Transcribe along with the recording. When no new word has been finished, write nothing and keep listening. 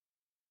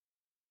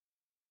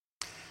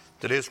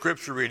Today's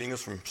scripture reading is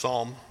from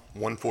Psalm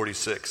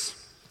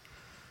 146.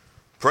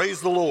 Praise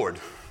the Lord,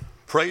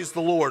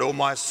 O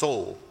my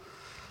soul.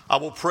 I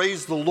will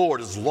praise the Lord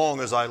as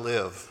long as I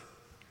live.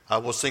 I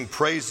will sing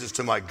praises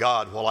to my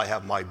God while I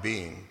have my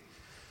being.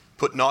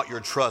 Put not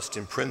your trust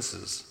in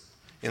princes,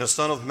 in a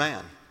son of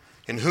man,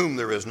 in whom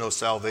there is no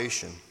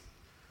salvation.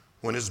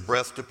 When his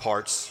breath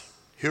departs,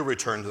 he'll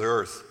return to the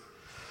earth.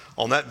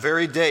 On that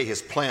very day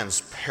his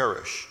plans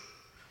perish.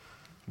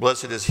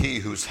 Blessed is he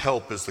whose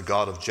help is the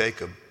God of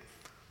Jacob,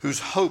 whose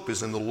hope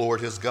is in the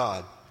Lord his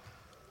God,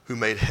 who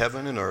made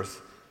heaven and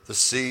earth, the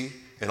sea,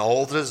 and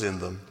all that is in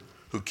them,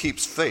 who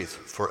keeps faith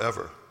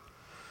forever,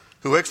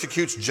 who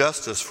executes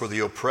justice for the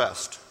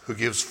oppressed, who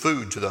gives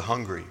food to the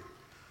hungry.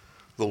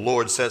 The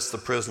Lord sets the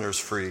prisoners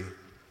free.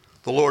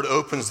 The Lord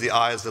opens the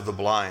eyes of the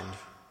blind.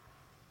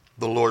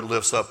 The Lord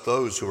lifts up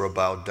those who are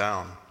bowed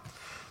down.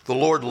 The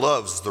Lord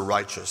loves the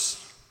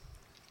righteous.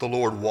 The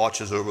Lord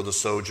watches over the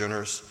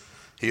sojourners.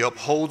 He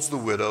upholds the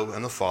widow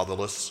and the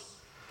fatherless.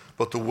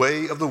 But the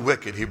way of the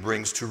wicked he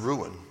brings to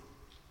ruin.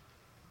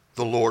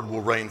 The Lord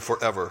will reign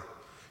forever.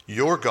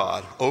 Your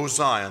God, O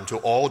Zion, to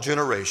all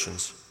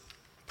generations.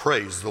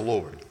 Praise the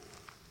Lord.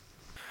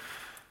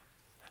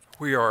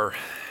 We are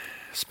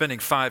spending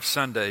 5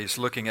 Sundays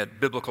looking at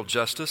biblical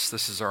justice.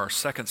 This is our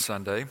second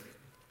Sunday.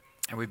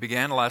 And we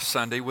began last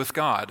Sunday with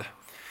God.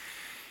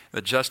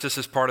 That justice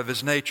is part of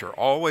his nature.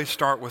 Always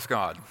start with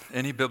God.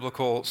 Any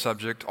biblical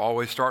subject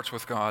always starts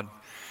with God,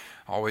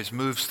 always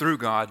moves through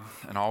God,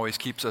 and always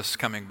keeps us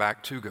coming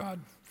back to God.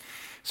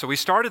 So we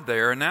started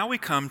there, and now we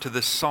come to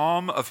the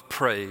Psalm of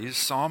Praise,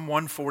 Psalm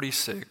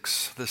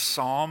 146, the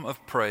Psalm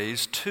of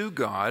Praise to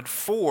God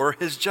for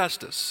his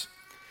justice.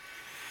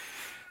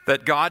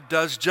 That God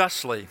does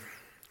justly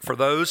for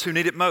those who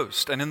need it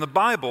most. And in the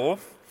Bible,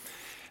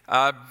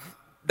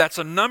 that's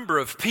a number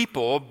of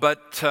people,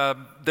 but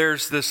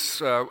there's this,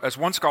 as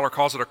one scholar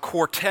calls it, a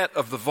quartet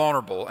of the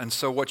vulnerable. And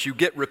so what you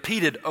get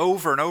repeated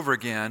over and over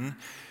again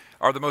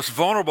are the most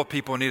vulnerable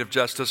people in need of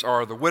justice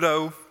are the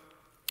widow,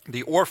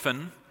 the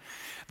orphan,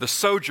 the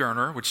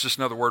sojourner, which is just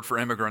another word for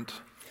immigrant,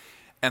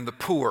 and the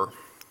poor.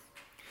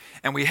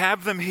 And we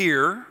have them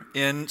here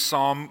in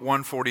Psalm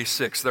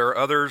 146. There are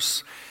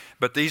others,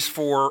 but these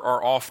 4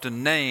 are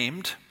often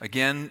named.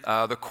 Again,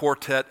 the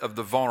quartet of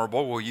the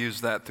vulnerable, we'll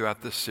use that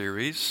throughout this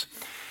series.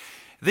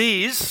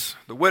 These,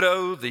 the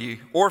widow, the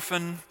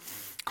orphan,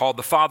 called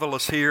the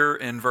fatherless here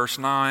in verse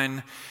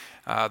 9,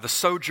 the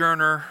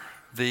sojourner,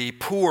 the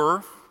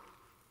poor,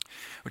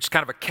 which is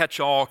kind of a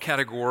catch-all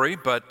category,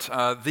 but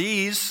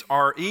these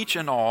are each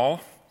and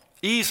all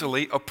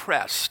easily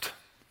oppressed.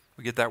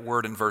 We get that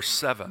word in verse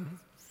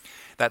 7.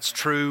 That's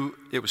true.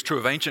 It was true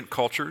of ancient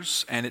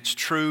cultures, and it's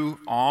true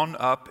on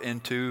up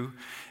into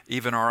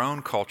even our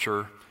own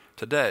culture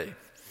today.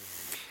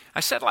 I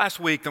said last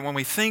week that when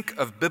we think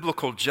of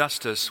biblical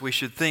justice, we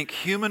should think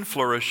human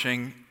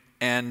flourishing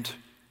and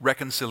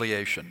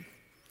reconciliation.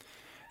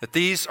 That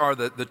these are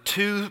the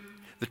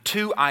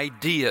two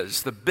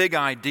ideas, the big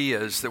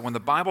ideas, that when the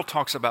Bible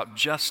talks about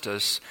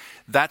justice,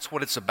 that's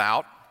what it's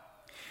about.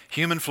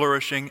 Human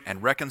flourishing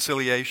and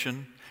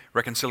reconciliation.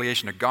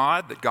 Reconciliation to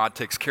God, that God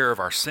takes care of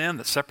our sin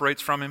that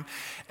separates from him,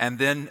 and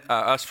then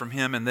us from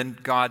him, and then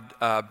God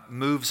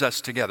moves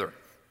us together.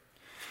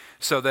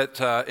 So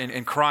that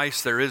in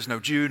Christ there is no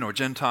Jew nor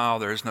Gentile,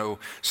 there is no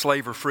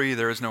slave or free,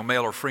 there is no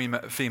male or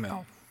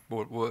female.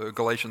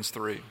 Galatians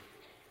 3.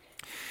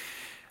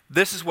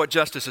 This is what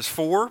justice is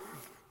for.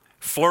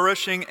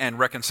 Flourishing and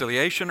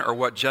reconciliation are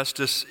what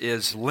justice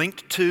is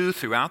linked to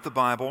throughout the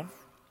Bible.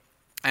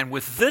 And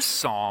with this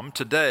psalm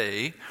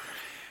today,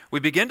 we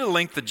begin to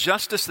link the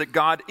justice that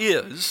God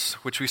is,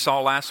 which we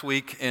saw last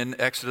week in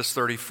Exodus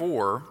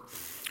 34,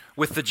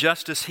 with the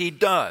justice he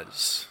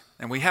does.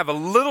 And we have a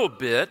little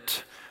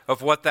bit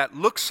of what that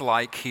looks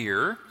like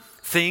here.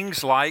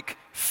 Things like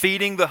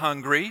feeding the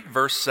hungry,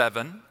 verse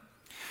 7,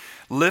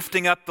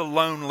 lifting up the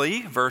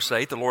lonely, verse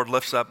 8, the Lord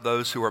lifts up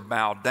those who are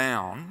bowed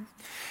down.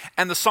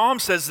 And the psalm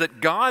says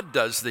that God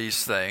does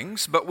these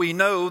things, but we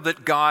know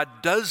that God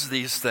does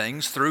these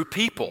things through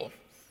people.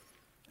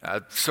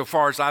 So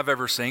far as I've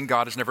ever seen,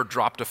 God has never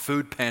dropped a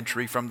food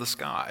pantry from the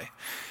sky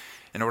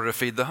in order to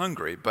feed the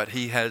hungry, but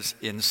he has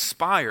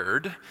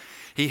inspired,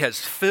 he has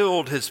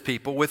filled his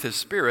people with his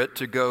Spirit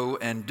to go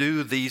and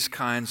do these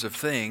kinds of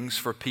things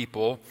for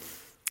people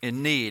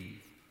in need.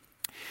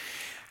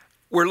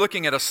 We're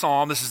looking at a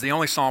psalm. This is the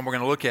only psalm we're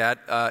going to look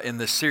at in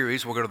this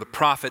series. We'll go to the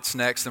prophets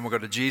next, then we'll go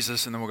to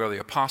Jesus, and then we'll go to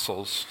the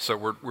apostles. So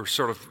we're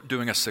sort of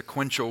doing a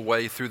sequential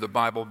way through the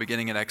Bible,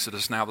 beginning in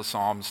Exodus, now the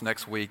Psalms.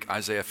 Next week,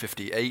 Isaiah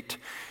 58,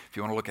 if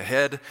you want to look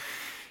ahead.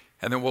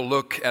 And then we'll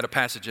look at a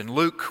passage in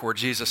Luke where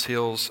Jesus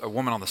heals a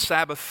woman on the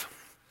Sabbath.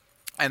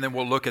 And then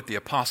we'll look at the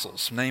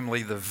apostles,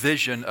 namely the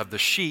vision of the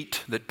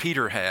sheet that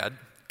Peter had,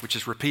 which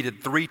is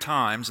repeated 3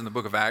 times in the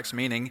book of Acts,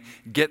 meaning,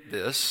 get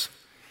this.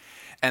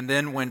 And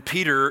then when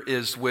Peter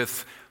is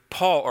with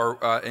Paul,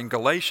 or in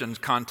Galatians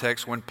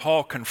context, when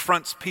Paul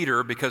confronts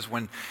Peter, because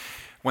when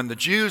the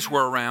Jews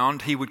were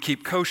around, he would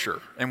keep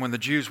kosher. And when the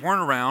Jews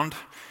weren't around,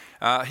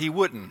 he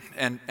wouldn't.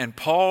 And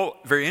Paul,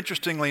 very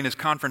interestingly in his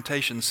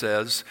confrontation,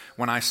 says,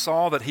 when I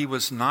saw that he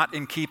was not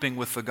in keeping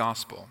with the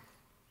gospel,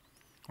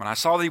 when I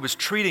saw that he was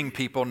treating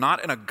people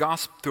not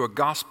through a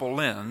gospel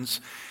lens,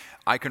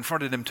 I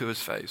confronted him to his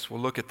face.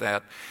 We'll look at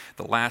that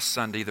the last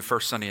Sunday, the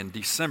first Sunday in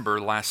December,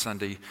 last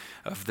Sunday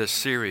of this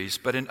series.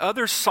 But in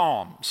other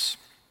Psalms,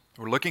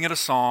 we're looking at a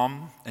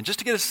psalm, and just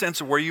to get a sense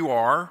of where you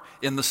are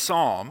in the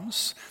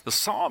Psalms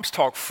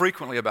talk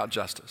frequently about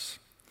justice.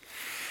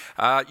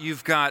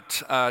 You've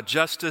got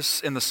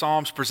justice in the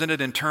Psalms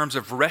presented in terms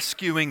of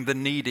rescuing the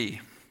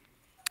needy.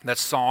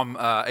 That's Psalm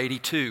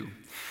 82.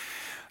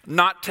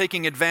 Not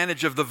taking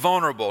advantage of the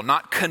vulnerable,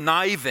 not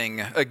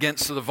conniving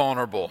against the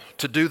vulnerable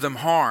to do them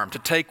harm, to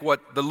take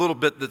the little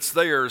bit that's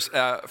theirs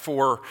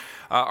for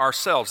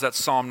ourselves.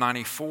 That's Psalm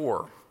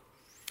 94.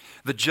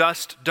 The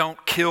just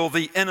don't kill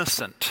the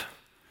innocent.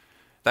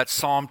 That's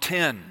Psalm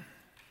 10.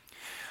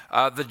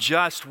 The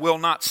just will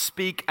not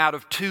speak out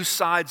of two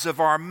sides of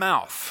our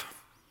mouth.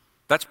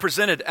 That's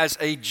presented as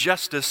a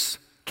justice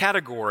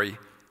category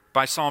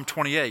by Psalm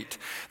 28.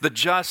 The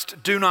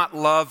just do not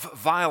love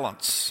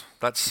violence.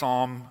 That's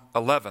Psalm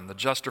 11. The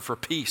just are for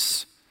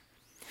peace.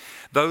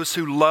 Those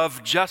who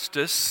love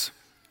justice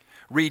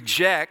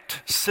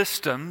reject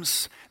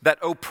systems that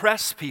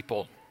oppress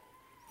people.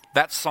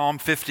 That's Psalm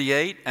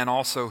 58 and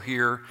also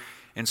here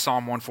in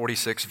Psalm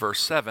 146 verse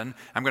 7.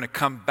 I'm going to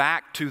come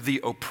back to the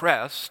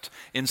oppressed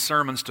in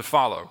sermons to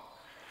follow.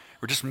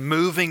 We're just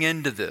moving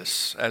into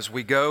this. As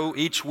we go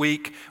each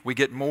week, we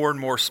get more and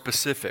more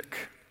specific.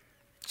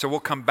 So we'll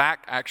come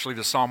back actually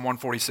to Psalm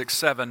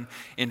 146:7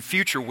 in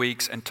future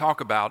weeks and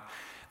talk about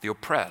the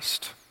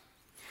oppressed.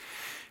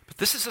 But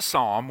this is a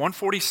Psalm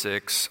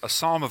 146, a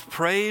psalm of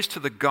praise to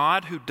the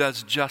God who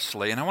does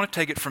justly. And I want to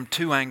take it from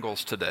two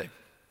angles today.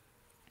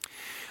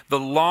 The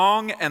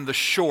long and the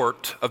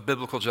short of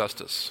biblical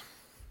justice.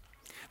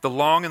 The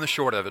long and the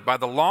short of it. By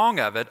the long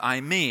of it,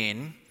 I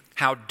mean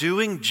how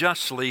doing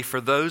justly for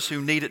those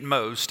who need it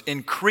most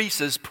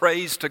increases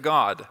praise to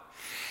God.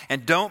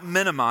 And don't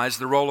minimize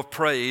the role of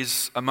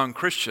praise among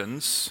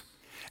Christians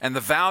and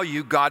the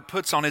value God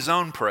puts on his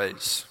own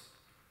praise.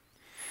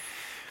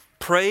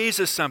 Praise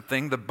is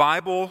something the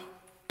Bible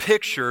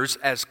pictures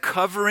as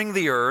covering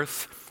the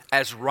earth,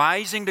 as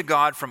rising to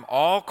God from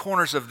all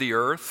corners of the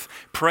earth.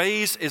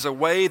 Praise is a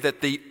way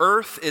that the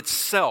earth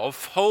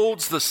itself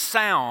holds the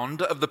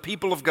sound of the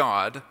people of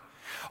God.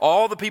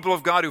 All the people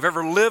of God who've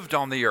ever lived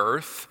on the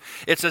earth,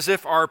 it's as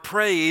if our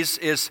praise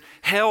is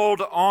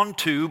held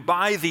onto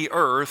by the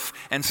earth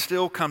and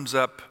still comes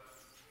up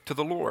to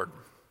the Lord.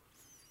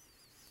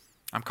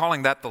 I'm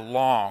calling that the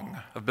long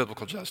of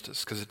biblical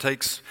justice because it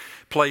takes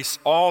place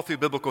all through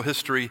biblical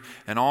history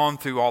and on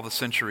through all the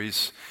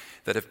centuries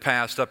that have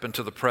passed up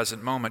into the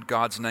present moment.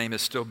 God's name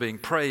is still being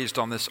praised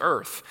on this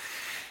earth.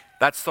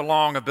 That's the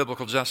long of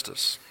biblical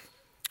justice.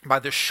 By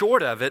the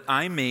short of it,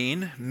 I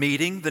mean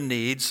meeting the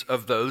needs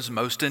of those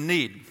most in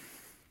need.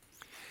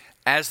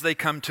 As they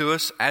come to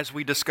us, as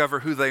we discover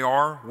who they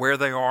are, where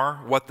they are,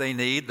 what they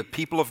need, the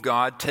people of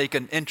God take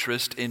an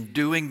interest in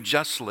doing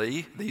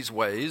justly these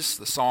ways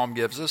the psalm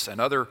gives us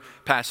and other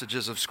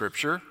passages of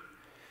Scripture.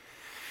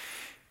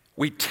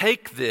 We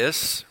take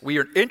this, we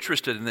are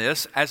interested in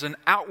this as an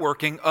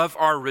outworking of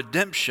our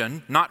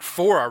redemption, not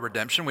for our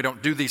redemption. We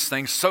don't do these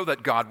things so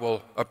that God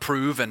will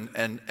approve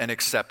and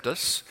accept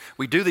us.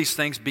 We do these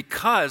things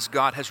because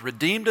God has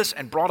redeemed us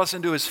and brought us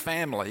into his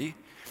family.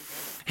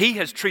 He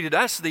has treated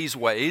us these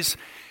ways,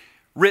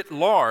 writ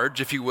large,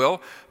 if you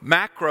will,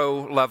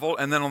 macro level,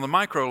 and then on the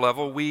micro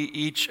level, we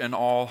each and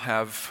all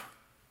have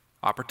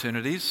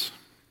opportunities,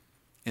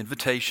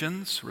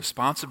 invitations,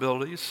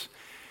 responsibilities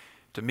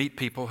to meet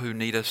people who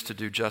need us to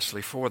do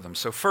justly for them.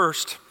 So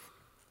first,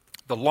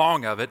 the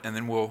long of it, and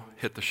then we'll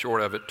hit the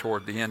short of it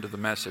toward the end of the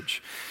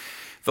message.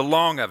 The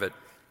long of it,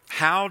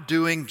 how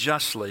doing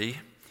justly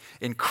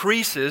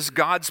increases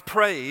God's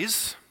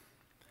praise,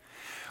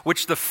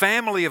 which the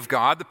family of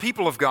God, the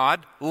people of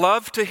God,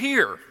 love to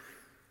hear.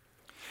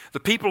 The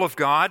people of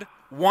God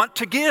want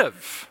to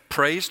give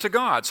praise to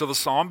God. So the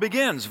psalm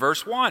begins,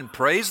 verse 1,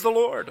 praise the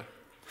Lord.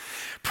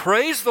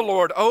 Praise the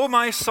Lord, O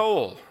my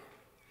soul.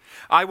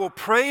 I will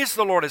praise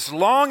the Lord as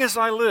long as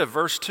I live.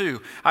 Verse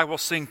 2, I will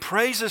sing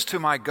praises to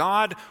my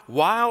God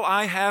while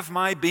I have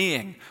my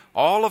being,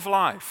 all of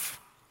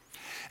life.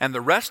 And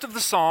the rest of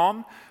the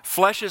psalm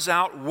fleshes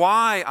out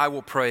why I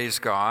will praise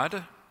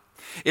God.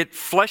 It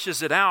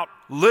fleshes it out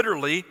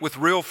literally with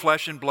real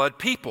flesh and blood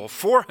people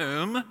for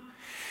whom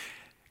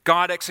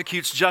God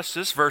executes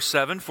justice, verse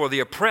 7, for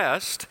the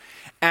oppressed,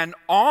 and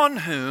on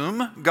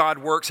whom God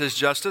works his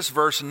justice,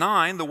 verse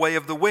 9, the way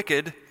of the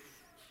wicked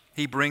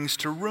he brings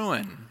to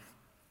ruin.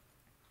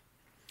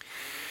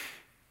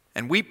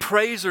 And we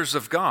praisers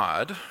of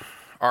God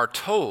are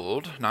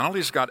told, not only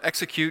does God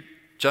execute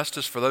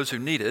justice for those who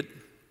need it,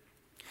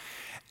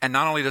 and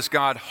not only does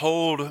God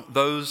hold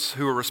those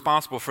who are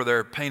responsible for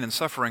their pain and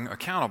suffering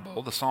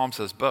accountable, the psalm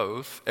says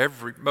both,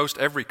 most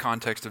every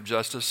context of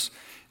justice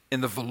in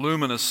the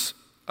voluminous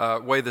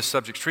way this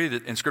subject's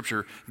treated in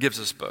Scripture gives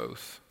us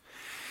both.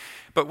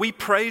 But we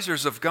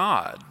praisers of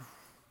God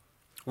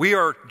We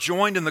are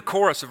joined in the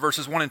chorus of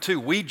verses 1 and 2.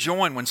 We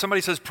join. When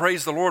somebody says,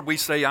 praise the Lord, we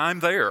say, I'm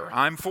there.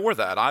 I'm for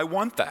that. I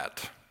want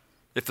that.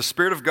 If the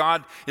Spirit of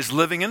God is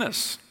living in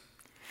us.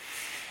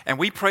 And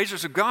we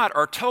praisers of God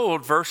are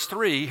told, verse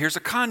 3, here's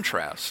a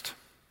contrast.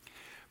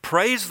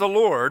 Praise the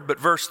Lord, but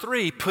verse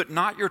 3, put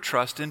not your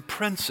trust in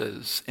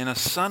princes, in a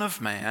son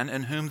of man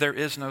in whom there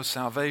is no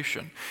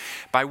salvation,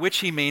 by which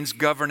he means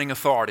governing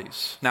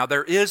authorities. Now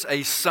there is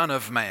a son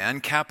of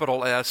man,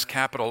 capital S,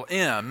 capital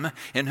M,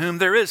 in whom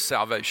there is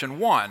salvation,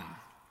 one,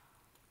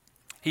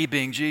 he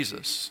being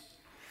Jesus.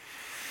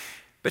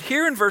 But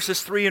here in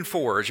verses 3 and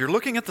 4, as you're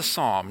looking at the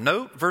psalm,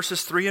 note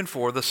verses 3 and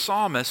 4, the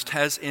psalmist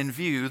has in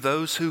view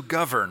those who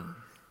govern.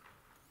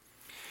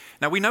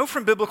 Now we know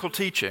from biblical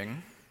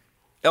teaching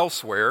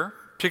elsewhere,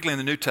 particularly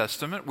in the New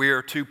Testament, we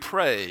are to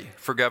pray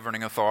for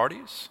governing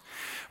authorities.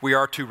 We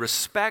are to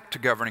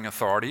respect governing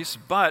authorities,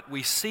 but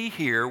we see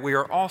here we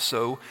are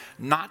also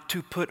not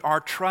to put our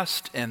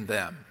trust in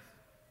them,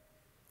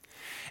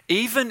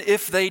 even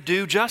if they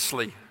do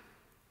justly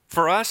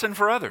for us and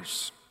for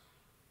others.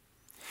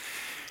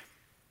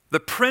 The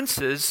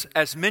princes,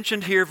 as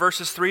mentioned here,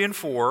 verses 3 and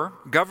 4,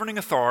 governing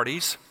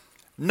authorities,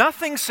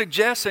 nothing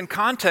suggests in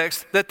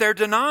context that they're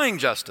denying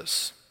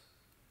justice,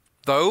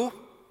 though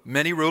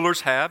many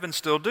rulers have and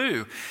still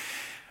do.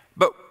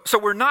 But so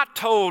we're not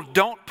told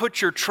don't put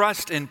your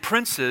trust in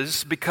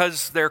princes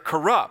because they're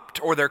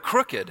corrupt or they're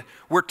crooked.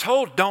 We're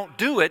told don't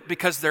do it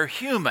because they're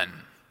human.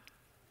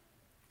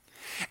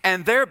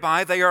 And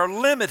thereby they are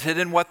limited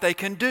in what they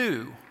can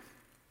do.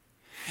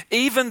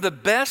 Even the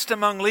best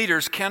among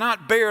leaders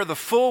cannot bear the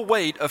full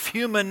weight of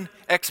human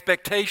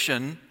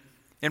expectation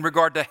in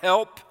regard to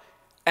help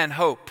and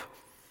hope.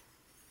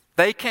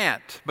 They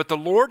can't, but the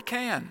Lord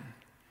can.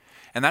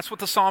 And that's what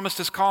the psalmist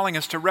is calling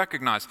us to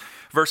recognize.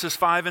 Verses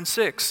 5 and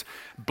 6.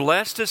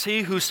 Blessed is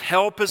he whose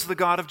help is the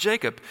God of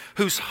Jacob,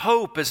 whose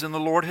hope is in the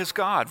Lord his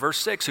God. Verse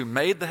 6, who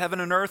made the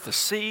heaven and earth, the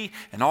sea,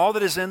 and all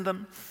that is in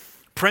them.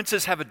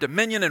 Princes have a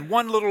dominion in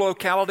one little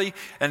locality,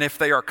 and if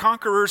they are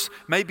conquerors,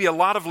 maybe a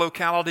lot of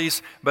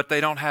localities, but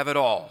they don't have it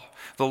all.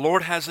 The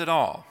Lord has it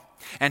all.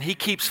 And he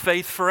keeps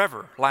faith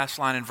forever. Last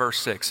line in verse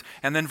 6.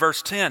 And then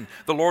verse 10,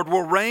 the Lord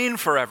will reign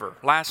forever.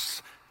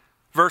 Last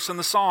verse in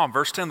the psalm,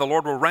 verse 10, the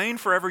Lord will reign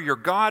forever, your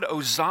God,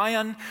 O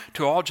Zion,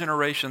 to all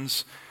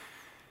generations.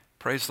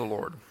 Praise the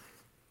Lord.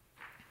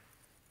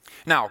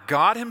 Now,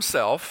 God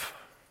himself,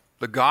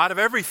 the God of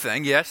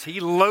everything, yes, he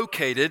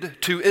located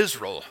to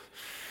Israel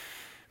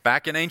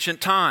back in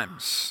ancient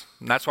times.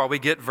 And that's why we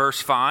get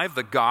verse 5,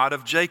 the God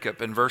of Jacob,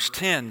 and verse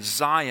 10,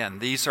 Zion.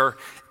 These are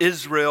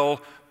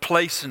Israel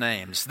place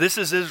names. This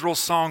is Israel's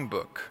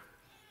songbook.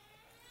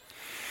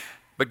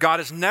 But God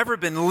has never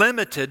been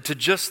limited to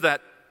just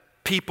that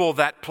people,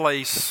 that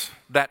place,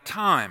 that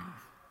time.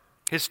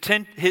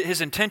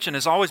 His intention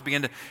has always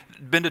been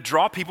to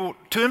draw people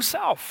to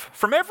himself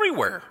from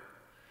everywhere.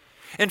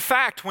 In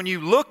fact, when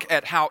you look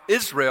at how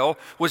Israel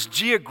was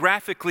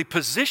geographically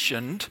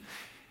positioned,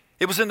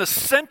 it was in the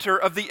center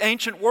of the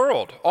ancient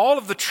world. All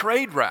of the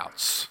trade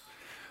routes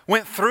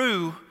went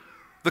through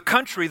the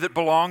country that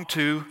belonged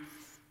to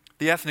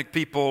the ethnic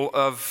people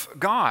of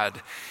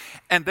God.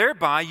 And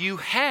thereby you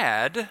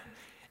had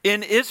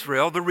in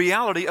Israel the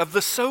reality of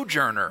the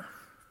sojourner.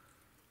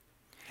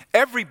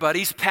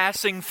 Everybody's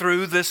passing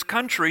through this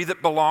country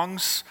that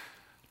belongs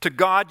to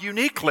God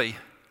uniquely.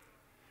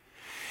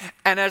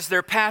 And as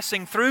they're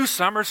passing through,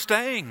 some are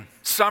staying,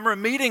 some are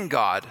meeting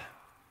God.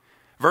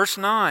 Verse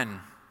 9,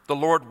 the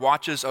Lord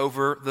watches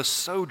over the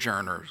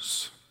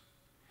sojourners.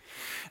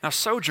 Now,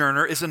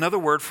 sojourner is another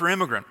word for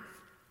immigrant.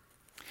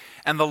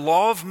 And the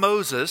law of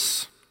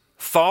Moses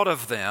thought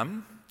of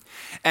them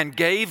and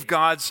gave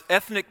God's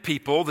ethnic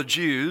people, the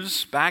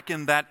Jews, back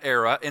in that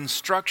era,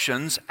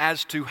 instructions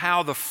as to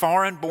how the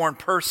foreign-born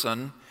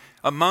person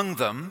among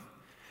them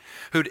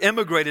who'd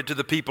immigrated to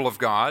the people of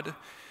God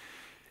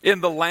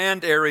in the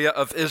land area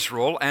of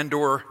Israel and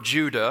or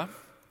Judah,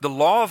 the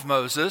law of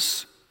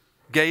Moses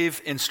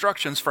gave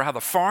instructions for how the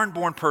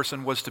foreign-born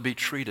person was to be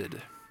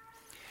treated.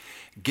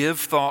 Give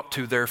thought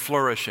to their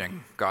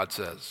flourishing, God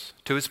says,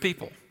 to his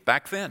people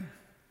back then.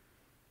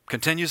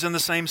 Continues in the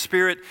same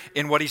spirit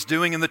in what he's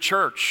doing in the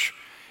church,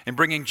 in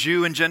bringing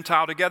Jew and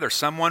Gentile together,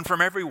 someone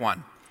from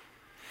everyone.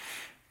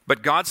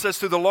 But God says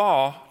through the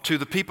law to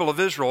the people of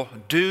Israel,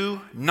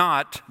 do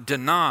not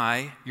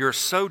deny your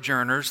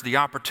sojourners the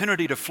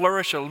opportunity to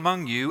flourish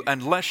among you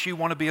unless you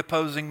want to be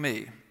opposing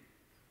me.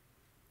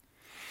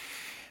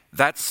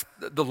 That's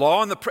the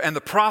law and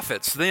the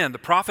prophets. Then the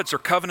prophets are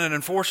covenant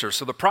enforcers.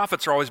 So the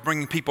prophets are always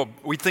bringing people.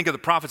 We think of the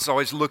prophets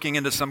always looking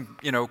into some,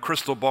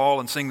 crystal ball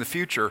and seeing the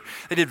future.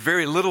 They did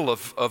very little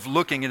of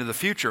looking into the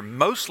future.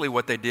 Mostly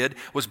what they did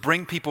was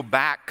bring people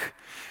back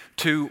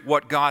to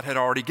what God had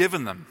already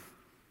given them,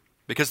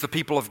 because the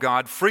people of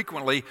God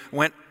frequently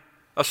went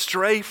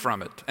astray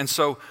from it. And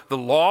so the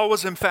law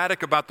was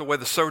emphatic about the way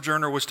the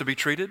sojourner was to be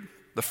treated,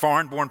 the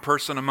foreign-born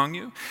person among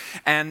you,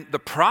 and the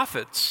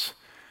prophets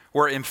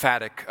were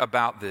emphatic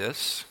about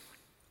this.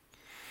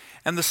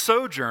 And the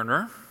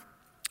sojourner,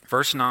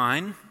 verse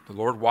 9, the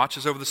Lord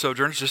watches over the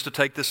sojourners, just to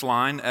take this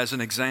line as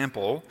an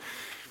example.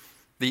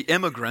 the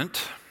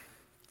immigrant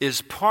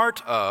is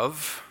part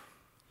of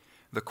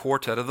the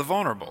quartet of the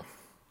vulnerable.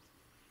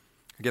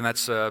 Again,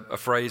 that's a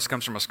phrase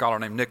comes from a scholar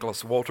named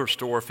Nicholas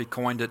Wolterstorff. He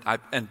coined it,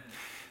 and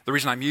the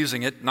reason I'm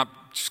using it,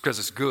 not just because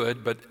it's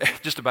good, but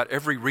just about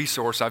every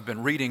resource I've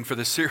been reading for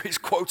this series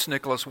quotes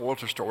Nicholas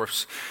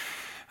Wolterstorff's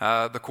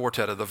the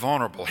quartet of the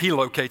vulnerable. He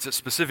locates it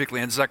specifically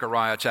in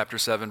Zechariah chapter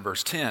 7,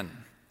 verse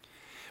 10.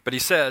 But he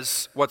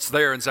says what's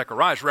there in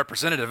Zechariah is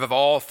representative of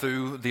all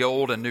through the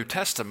Old and New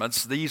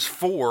Testaments. These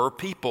four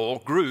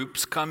people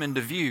groups come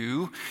into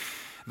view: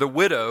 the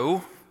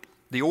widow,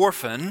 the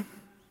orphan,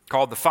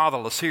 called the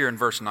fatherless here in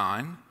verse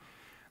 9,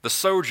 the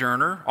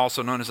sojourner,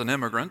 also known as an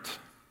immigrant,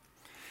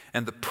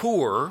 and the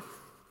poor,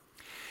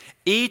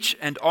 each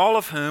and all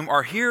of whom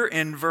are here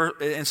in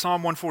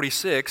Psalm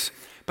 146,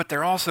 but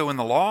they're also in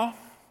the law,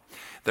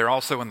 they're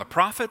also in the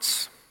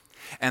prophets,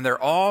 and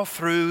they're all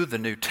through the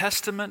New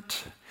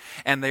Testament,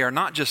 and they are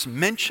not just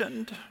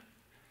mentioned,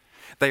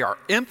 they are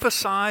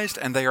emphasized,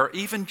 and they are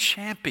even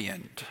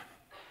championed.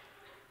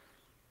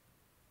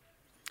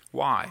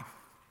 Why?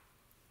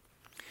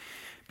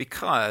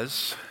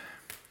 Because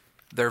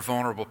they're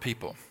vulnerable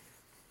people.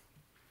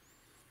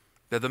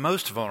 They're the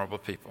most vulnerable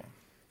people.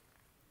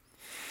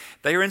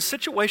 They are in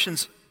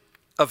situations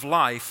of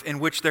life in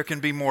which there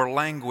can be more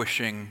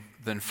languishing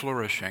than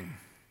flourishing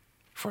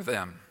for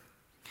them.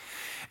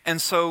 And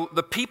so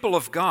the people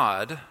of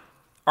God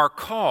are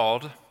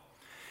called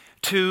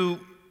to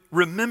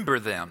remember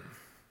them.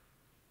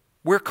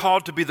 We're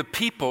called to be the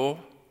people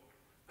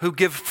who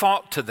give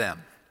thought to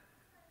them.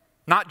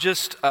 Not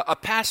just a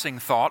passing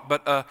thought,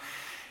 but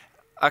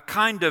a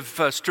kind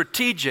of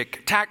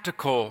strategic,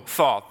 tactical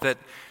thought that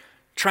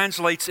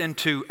translates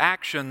into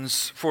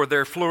actions for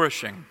their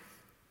flourishing.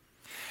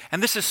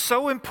 And this is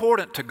so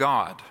important to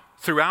God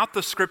throughout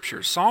the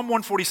Scriptures. Psalm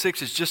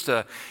 146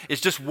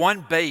 is just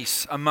one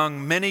base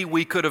among many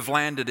we could have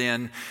landed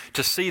in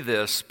to see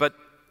this. But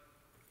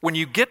when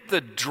you get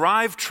the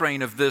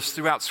drivetrain of this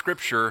throughout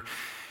Scripture,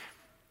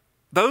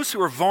 those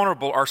who are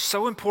vulnerable are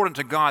so important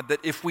to God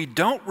that if we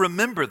don't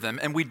remember them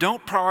and we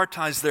don't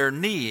prioritize their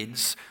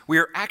needs, we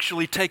are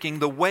actually taking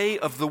the way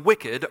of the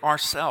wicked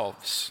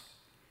ourselves.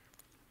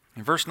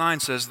 And verse 9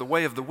 says, the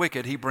way of the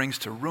wicked he brings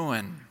to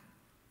ruin.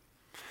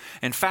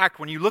 In fact,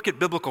 when you look at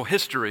biblical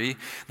history,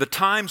 the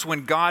times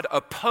when God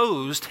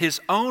opposed his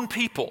own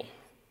people,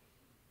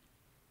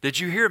 did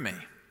you hear me?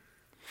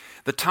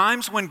 The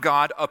times when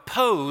God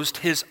opposed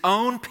his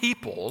own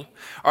people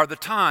are the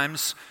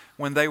times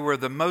when they were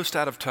the most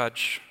out of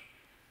touch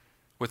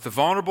with the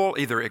vulnerable,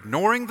 either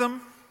ignoring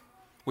them,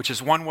 which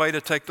is one way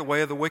to take the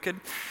way of the wicked.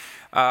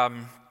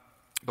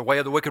 The way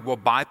of the wicked will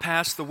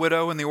bypass the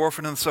widow and the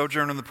orphan and the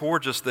sojourner and the poor,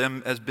 just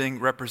them as being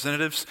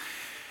representatives.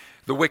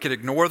 The wicked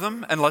ignore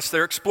them unless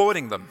they're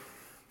exploiting them.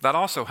 That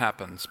also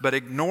happens. But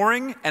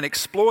ignoring and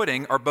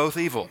exploiting are both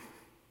evil.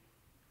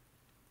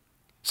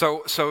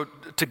 So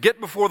to get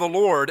before the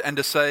Lord and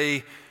to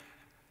say,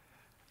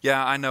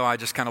 yeah, I know I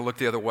just kind of looked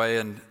the other way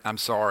and I'm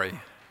sorry.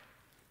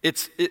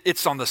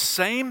 It's on the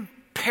same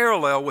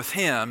parallel with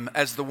him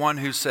as the one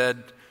who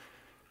says,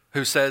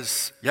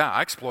 yeah,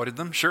 I exploited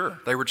them. Sure,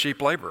 they were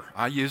cheap labor.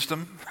 I used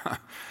them.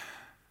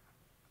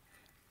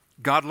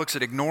 God looks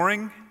at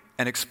ignoring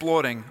and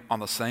exploiting on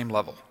the same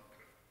level.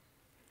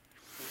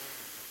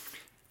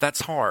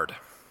 That's hard.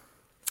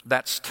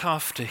 That's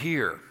tough to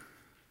hear.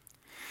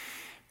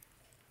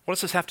 What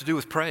does this have to do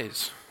with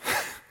praise?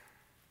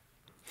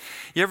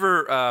 You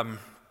ever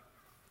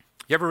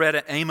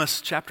read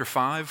Amos chapter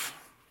 5?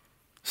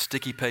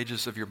 Sticky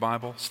pages of your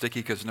Bible.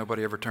 Sticky because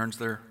nobody ever turns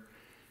there.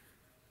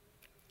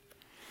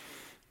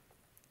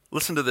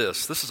 Listen to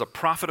this. This is a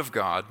prophet of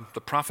God,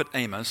 the prophet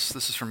Amos.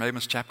 This is from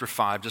Amos chapter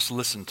 5. Just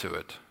listen to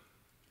it.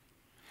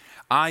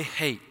 I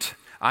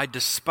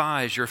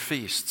despise your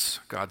feasts,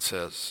 God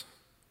says,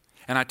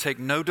 and I take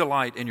no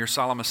delight in your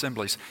solemn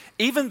assemblies.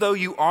 Even though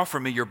you offer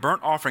me your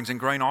burnt offerings and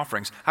grain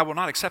offerings, I will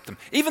not accept them.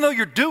 Even though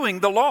you're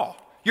doing the law,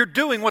 you're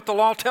doing what the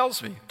law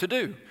tells me to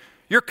do.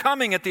 You're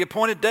coming at the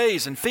appointed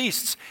days and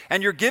feasts,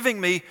 and you're giving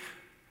me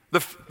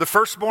the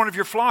firstborn of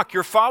your flock.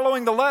 You're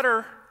following the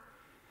letter.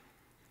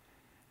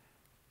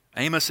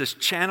 Amos is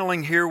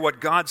channeling here what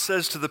God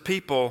says to the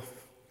people.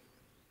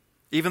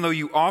 Even though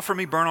you offer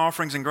me burnt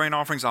offerings and grain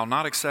offerings, I'll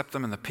not accept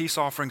them, and the peace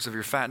offerings of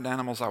your fattened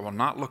animals, I will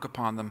not look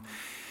upon them.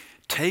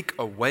 Take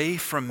away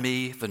from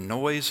me the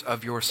noise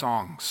of your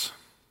songs.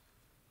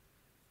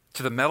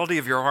 To the melody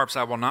of your harps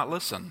I will not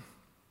listen,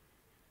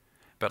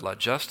 but let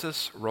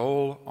justice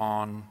roll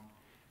on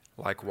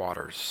like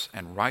waters,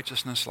 and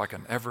righteousness like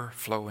an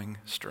ever-flowing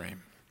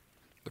stream.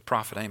 The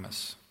prophet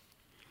Amos.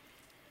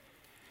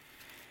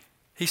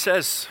 He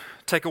says,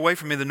 take away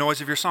from me the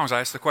noise of your songs. I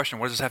ask the question,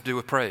 what does this have to do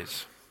with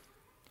praise?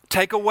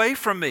 Take away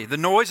from me the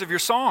noise of your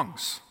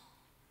songs.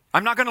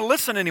 I'm not going to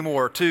listen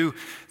anymore to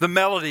the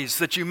melodies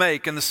that you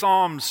make and the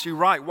psalms you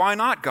write. Why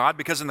not, God?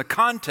 Because in the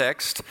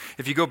context,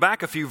 if you go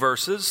back a few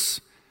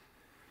verses,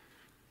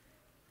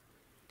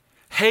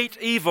 hate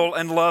evil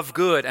and love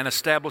good and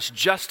establish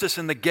justice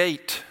in the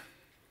gate.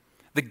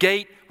 The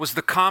gate was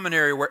the common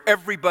area where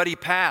everybody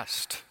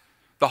passed.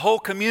 The whole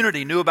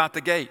community knew about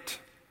the gate.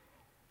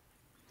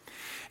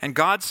 And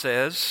God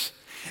says,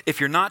 if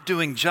you're not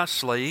doing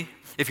justly,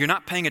 if you're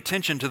not paying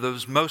attention to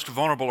those most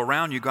vulnerable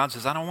around you, God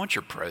says, I don't want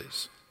your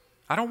praise.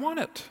 I don't want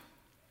it.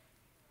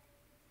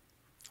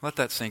 Let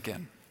that sink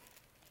in.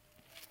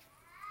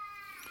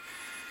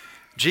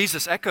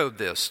 Jesus echoed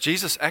this.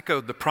 Jesus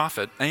echoed the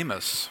prophet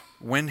Amos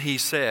when he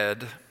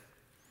said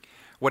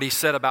what he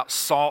said about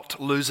salt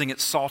losing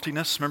its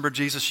saltiness. Remember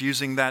Jesus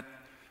using that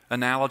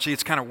analogy?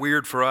 It's kind of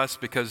weird for us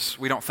because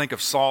we don't think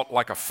of salt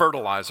like a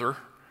fertilizer.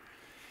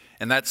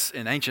 And that's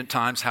in ancient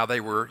times how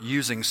they were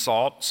using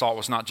salt. Salt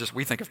was not just,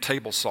 we think of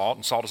table salt,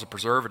 and salt is a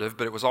preservative,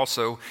 but it was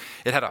also,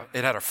 it had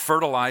a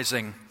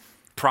fertilizing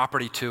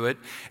property to it.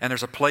 And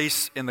there's a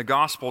place in the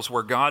Gospels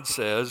where God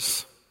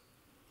says,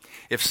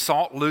 if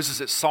salt loses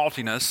its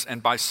saltiness,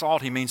 and by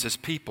salt he means his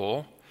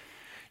people,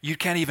 you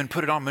can't even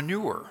put it on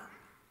manure.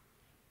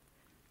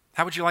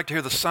 How would you like to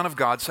hear the Son of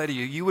God say to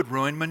you, you would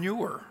ruin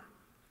manure?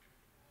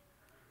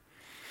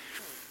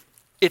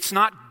 It's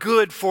not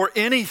good for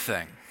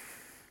anything.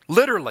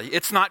 Literally,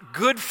 it's not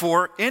good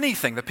for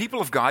anything. The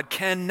people of God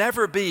can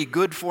never be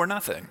good for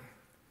nothing.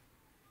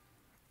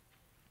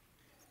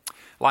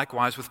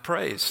 Likewise with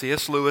praise.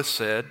 C.S. Lewis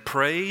said,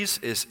 praise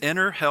is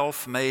inner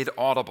health made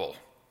audible.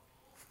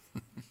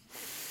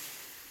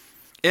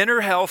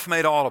 Inner health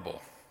made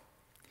audible.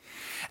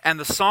 And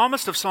the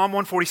psalmist of Psalm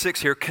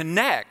 146 here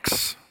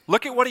connects,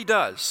 look at what he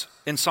does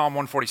in Psalm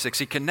 146.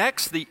 He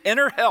connects the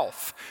inner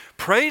health.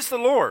 Praise the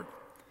Lord.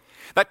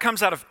 That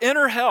comes out of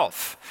inner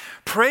health.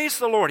 Praise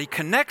the Lord. He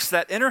connects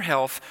that inner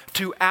health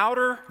to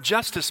outer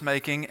justice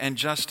making and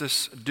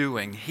justice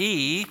doing.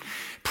 He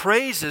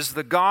praises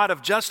the God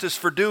of justice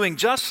for doing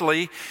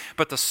justly,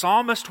 but the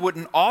psalmist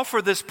wouldn't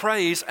offer this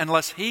praise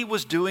unless he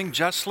was doing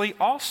justly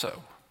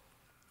also.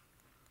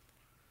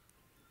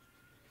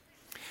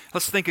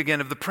 Let's think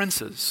again of the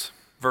princes.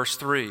 Verse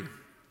 3.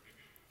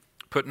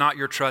 Put not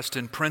your trust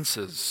in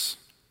princes.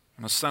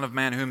 And the Son of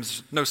Man whom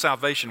is no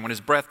salvation. When his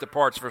breath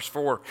departs, verse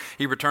 4,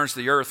 he returns to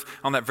the earth.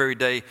 On that very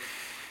day,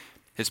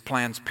 his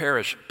plans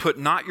perish. Put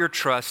not your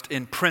trust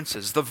in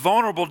princes. The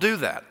vulnerable do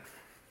that.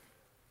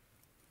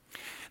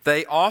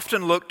 They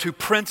often look to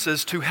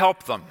princes to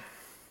help them.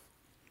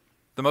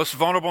 The most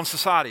vulnerable in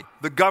society,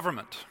 the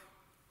government.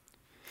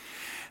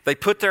 They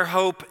put their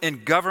hope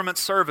in government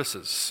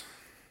services.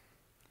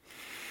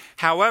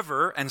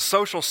 However, and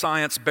social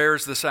science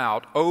bears this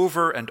out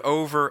over and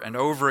over and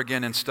over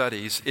again in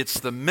studies, it's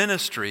the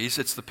ministries,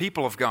 it's the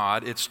people of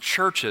God, it's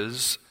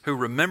churches who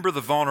remember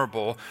the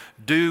vulnerable,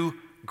 do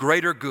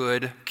greater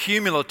good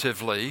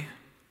cumulatively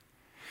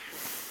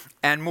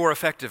and more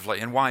effectively.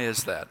 And why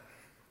is that?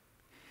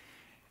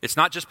 It's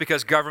not just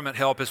because government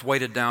help is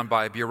weighted down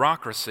by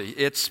bureaucracy.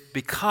 It's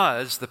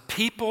because the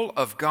people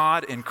of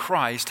God in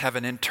Christ have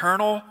an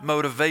internal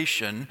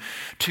motivation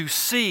to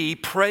see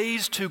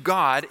praise to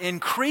God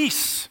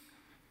increase,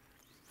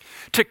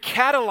 to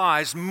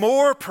catalyze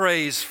more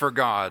praise for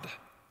God,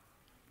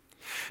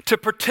 to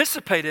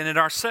participate in it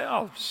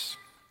ourselves.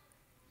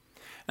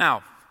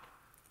 Now,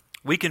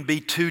 we can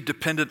be too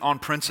dependent on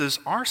princes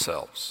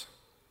ourselves.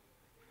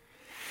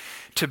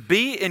 To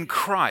be in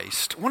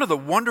Christ, one of the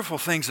wonderful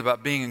things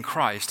about being in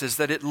Christ is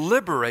that it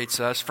liberates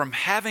us from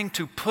having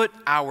to put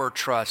our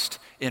trust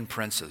in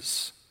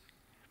princes.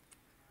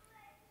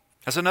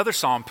 As another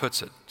psalm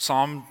puts it,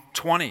 Psalm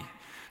 20,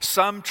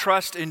 some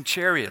trust in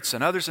chariots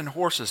and others in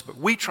horses, but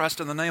we trust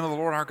in the name of the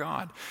Lord our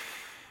God.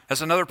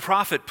 As another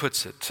prophet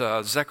puts it,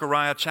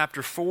 Zechariah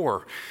chapter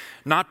 4,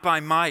 not by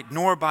might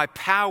nor by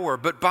power,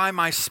 but by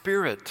my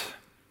Spirit,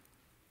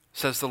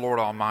 says the Lord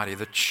Almighty.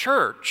 The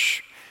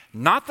church,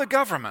 not the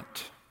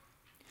government.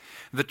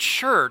 The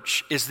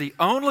church is the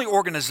only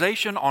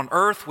organization on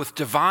earth with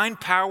divine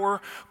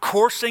power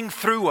coursing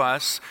through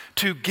us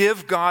to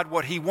give God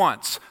what He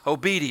wants,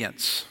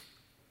 obedience.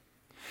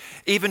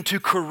 Even to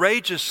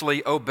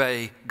courageously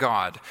obey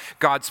God.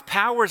 God's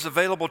power is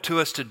available to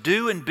us to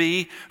do and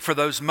be for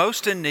those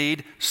most in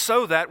need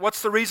so that,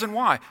 what's the reason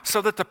why?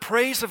 So that the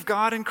praise of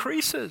God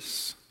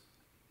increases.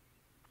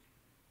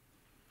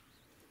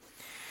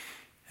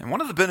 And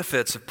one of the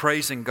benefits of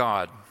praising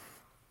God,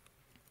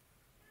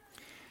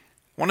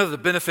 one of the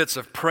benefits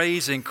of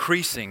praise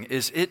increasing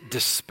is it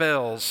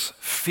dispels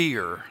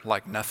fear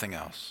like nothing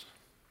else.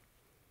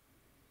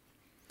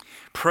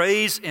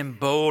 Praise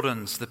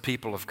emboldens the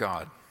people of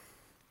God.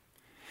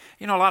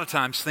 You know, a lot of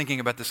times, thinking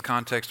about this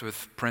context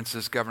with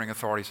princes, governing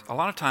authorities, a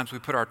lot of times we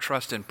put our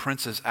trust in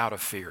princes out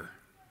of fear,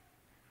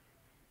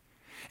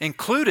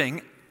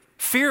 including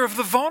fear of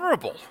the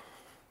vulnerable,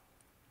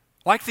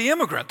 like the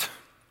immigrant.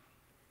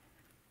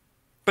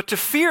 But to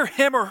fear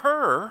him or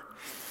her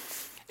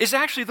is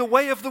actually the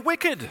way of the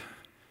wicked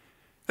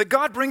that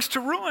God brings to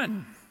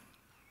ruin.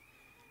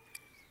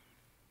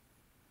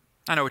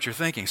 I know what you're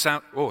thinking.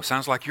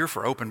 Sounds like you're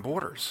for open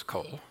borders,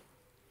 Cole.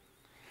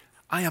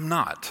 I am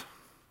not.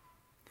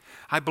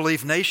 I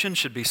believe nations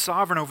should be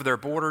sovereign over their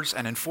borders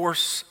and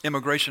enforce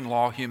immigration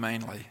law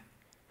humanely.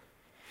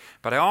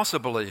 But I also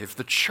believe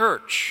the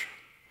church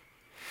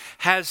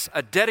has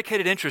a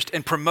dedicated interest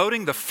in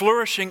promoting the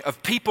flourishing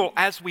of people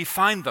as we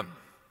find them.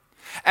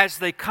 as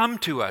they come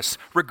to us,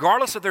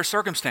 regardless of their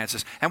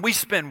circumstances. And we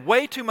spend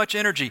way too much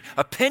energy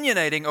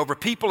opinionating over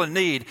people in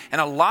need, and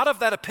a lot of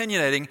that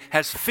opinionating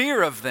has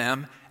fear of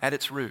them at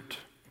its root.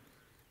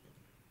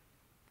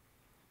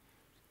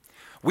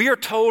 We are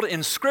told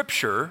in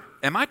Scripture,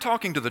 am I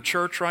talking to the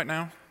church right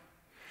now?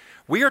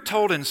 We are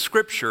told in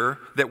Scripture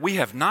that we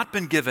have not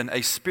been given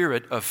a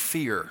spirit of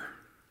fear.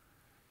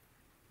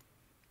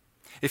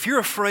 If you're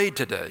afraid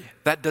today,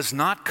 that does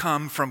not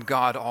come from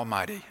God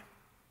Almighty.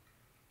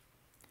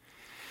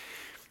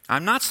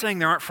 I'm not saying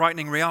there aren't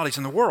frightening realities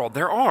in the world.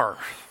 There are.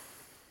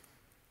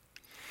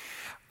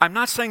 I'm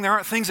not saying there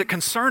aren't things that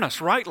concern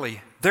us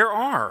rightly. There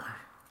are.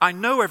 I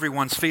know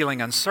everyone's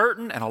feeling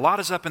uncertain and a lot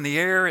is up in the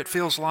air, it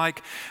feels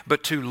like.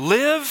 But to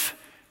live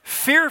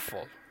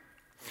fearful,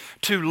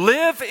 to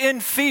live in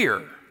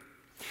fear,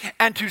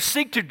 and to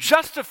seek to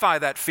justify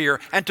that fear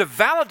and to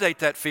validate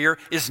that fear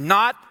is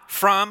not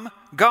from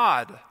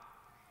God.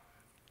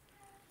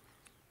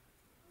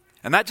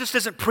 And that just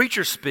isn't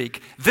preacher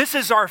speak. This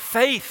is our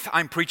faith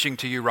I'm preaching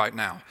to you right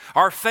now.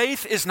 Our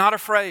faith is not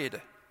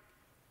afraid.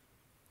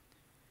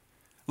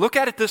 Look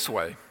at it this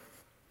way.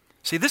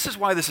 See, this is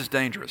why this is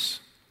dangerous.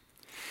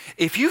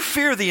 If you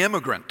fear the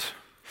immigrant,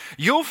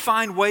 you'll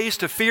find ways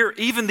to fear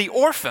even the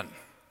orphan.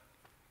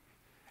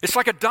 It's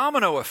like a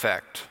domino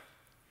effect.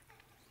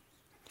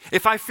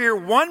 If I fear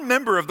one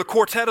member of the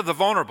quartet of the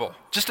vulnerable,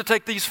 just to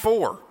take these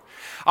four,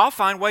 I'll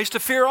find ways to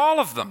fear all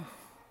of them.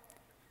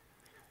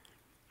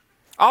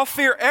 I'll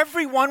fear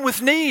everyone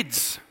with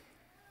needs.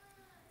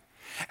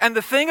 And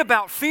the thing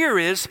about fear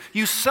is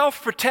you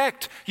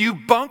self-protect, you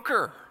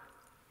bunker.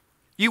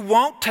 You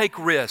won't take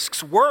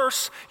risks.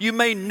 Worse, you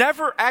may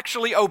never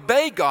actually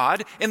obey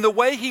God in the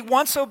way He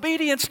wants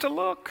obedience to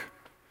look.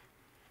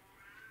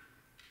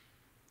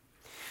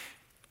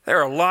 There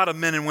are a lot of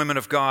men and women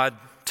of God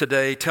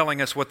today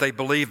telling us what they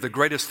believe the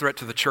greatest threat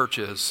to the church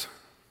is.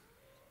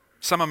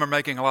 Some of them are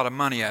making a lot of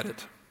money at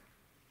it.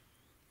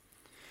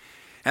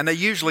 And they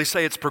usually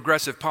say it's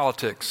progressive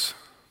politics.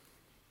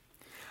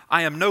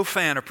 I am no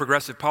fan of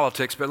progressive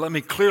politics, but let me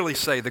clearly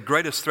say the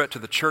greatest threat to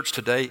the church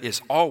today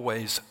is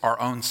always our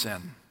own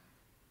sin.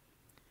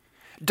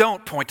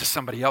 Don't point to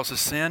somebody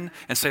else's sin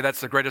and say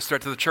that's the greatest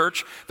threat to the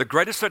church. The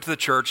greatest threat to the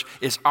church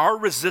is our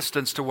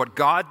resistance to what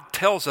God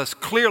tells us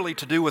clearly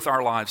to do with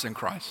our lives in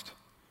Christ.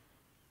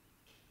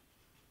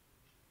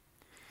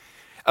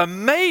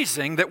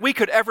 Amazing that we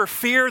could ever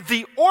fear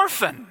the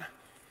orphan,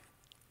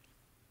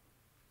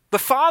 the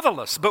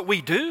fatherless, but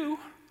we do.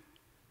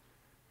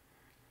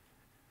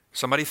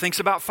 Somebody thinks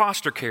about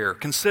foster care,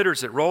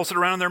 considers it, rolls it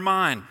around in their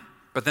mind,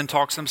 but then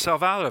talks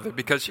themselves out of it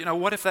because,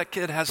 what if that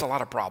kid has a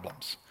lot of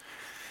problems?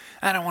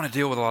 I don't want to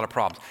deal with a lot of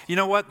problems. You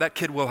know what? That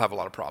kid will have a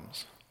lot of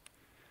problems.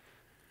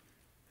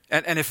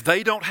 And if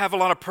they don't have a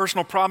lot of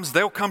personal problems,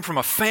 they'll come from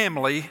a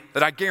family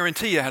that I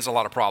guarantee you has a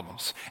lot of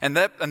problems. And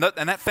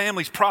that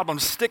family's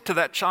problems stick to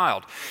that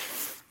child.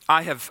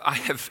 I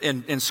have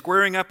in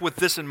squaring up with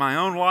this in my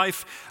own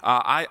life,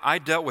 I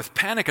dealt with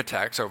panic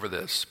attacks over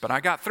this, but I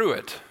got through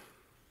it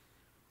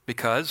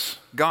because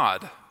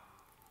God.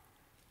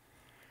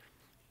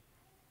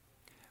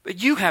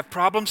 But you have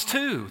problems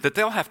too that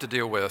they'll have to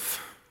deal with.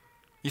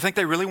 You think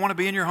they really want to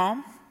be in your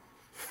home?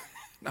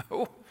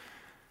 No.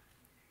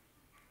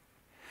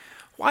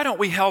 Why don't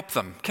we help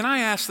them? Can I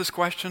ask this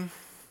question?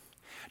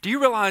 Do you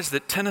realize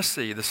that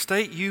Tennessee, the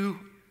state you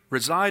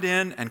reside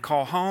in and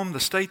call home, the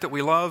state that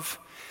we love,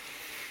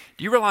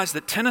 do you realize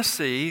that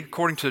Tennessee,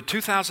 according to a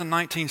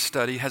 2019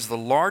 study, has the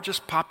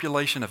largest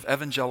population of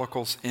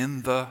evangelicals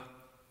in the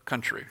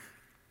country?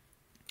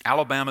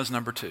 Alabama's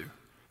number 2.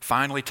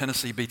 Finally,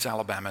 Tennessee beats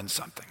Alabama in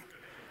something.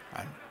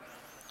 Right?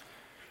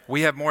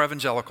 We have more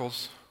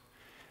evangelicals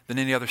than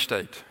any other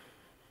state.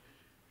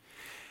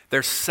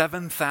 There's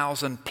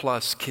 7,000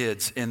 plus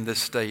kids in this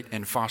state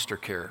in foster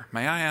care.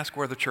 May I ask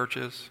where the church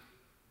is?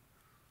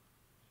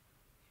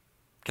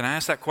 Can I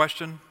ask that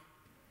question?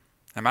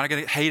 Am I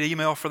going to hate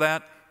email for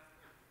that?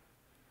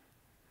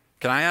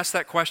 Can I ask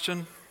that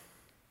question?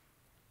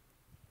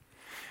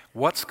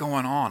 What's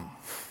going on?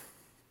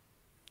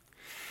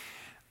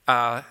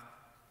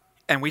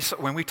 And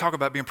when we talk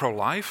about being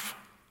pro-life,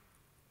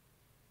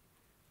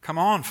 come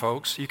on,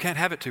 folks, you can't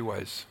have it two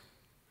ways.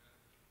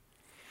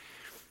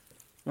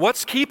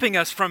 What's keeping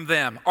us from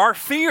them? Our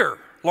fear.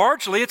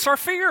 Largely, it's our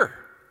fear.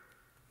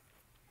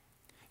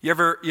 You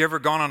ever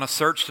gone on a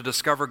search to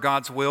discover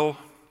God's will?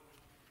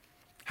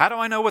 How do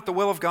I know what the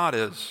will of God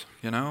is?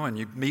 And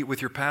you meet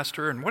with your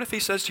pastor, and what if he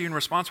says to you in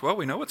response, well,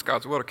 we know it's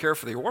God's will to care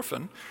for the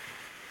orphan.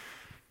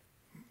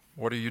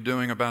 What are you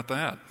doing about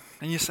that?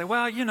 And you say,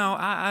 well,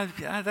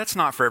 that's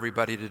not for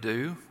everybody to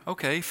do.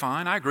 Okay,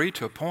 fine, I agree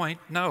to a point.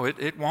 No,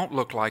 it won't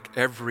look like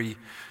every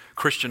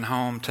Christian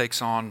home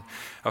takes on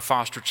a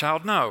foster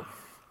child. No.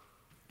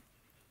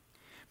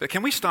 But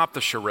can we stop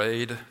the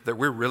charade that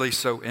we're really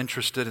so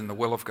interested in the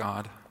will of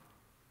God?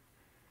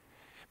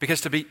 Because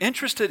to be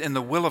interested in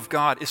the will of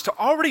God is to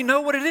already know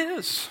what it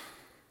is.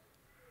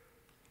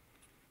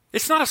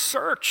 It's not a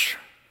search.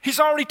 He's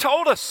already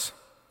told us.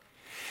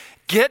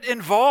 Get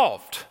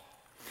involved.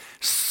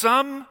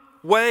 Some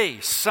way,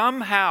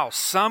 somehow,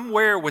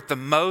 somewhere with the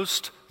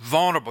most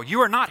vulnerable.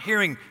 You are not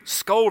hearing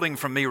scolding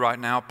from me right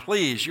now.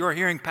 Please, you are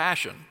hearing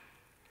passion.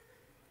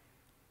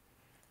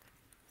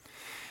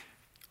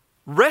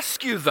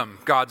 Rescue them,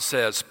 God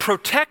says.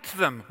 Protect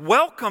them,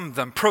 welcome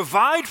them,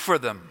 provide for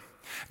them.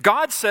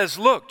 God says,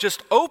 look,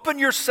 just open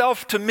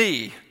yourself to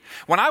me.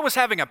 When I was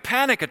having a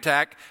panic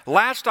attack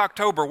last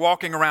October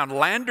walking around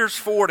Landers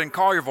Ford in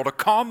Collierville to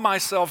calm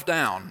myself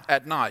down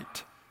at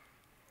night,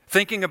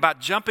 thinking about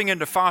jumping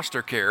into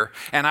foster care,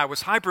 and I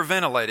was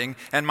hyperventilating,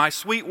 and my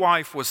sweet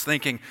wife was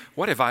thinking,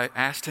 what have I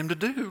asked him to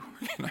do?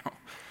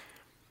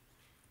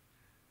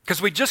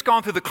 Because we'd just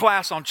gone through the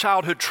class on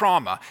childhood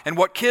trauma and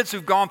what kids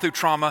who've gone through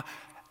trauma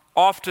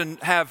often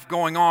have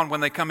going on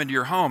when they come into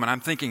your home. And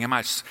I'm thinking,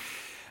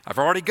 I've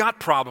already got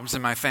problems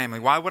in my family.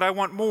 Why would I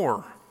want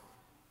more?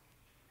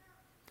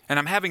 And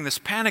I'm having this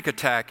panic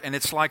attack, and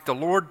it's like the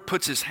Lord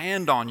puts his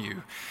hand on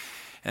you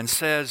and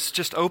says,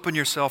 just open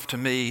yourself to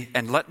me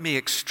and let me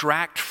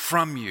extract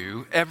from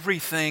you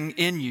everything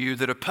in you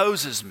that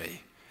opposes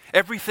me,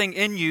 everything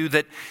in you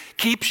that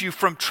keeps you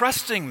from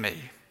trusting me.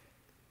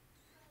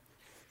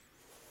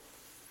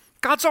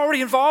 God's already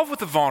involved with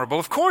the vulnerable.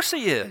 Of course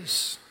he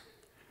is.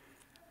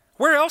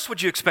 Where else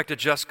would you expect a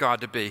just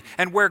God to be?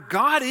 And where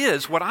God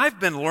is, what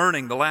I've been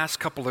learning the last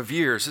couple of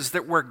years is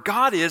that where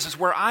God is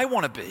where I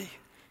want to be.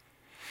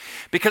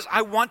 Because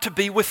I want to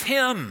be with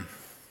him.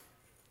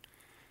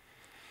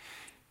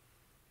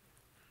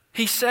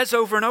 He says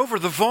over and over,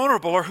 the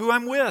vulnerable are who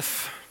I'm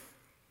with.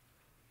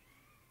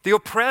 The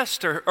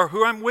oppressed are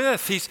who I'm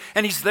with.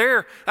 He's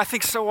there, I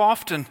think so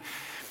often,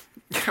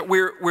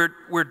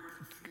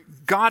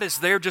 God is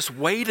there just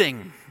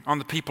waiting on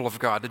the people of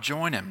God to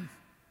join him.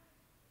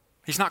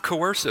 He's not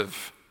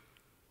coercive.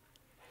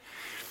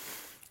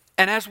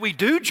 And as we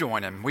do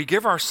join him, we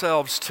give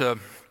ourselves to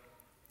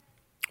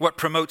what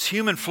promotes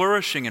human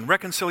flourishing and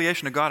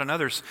reconciliation to God and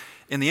others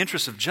in the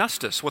interest of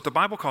justice, what the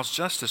Bible calls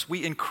justice.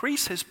 We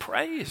increase his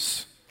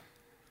praise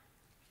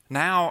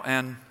now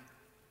and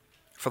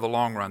for the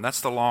long run.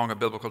 That's the long of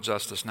biblical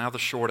justice. Now the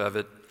short of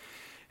it.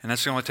 And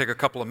that's going to only take a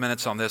couple of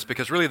minutes on this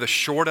because really the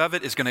short of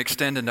it is going to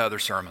extend into other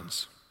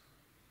sermons.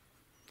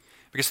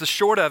 Because the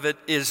short of it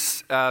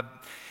is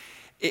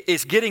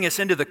getting us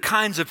into the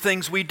kinds of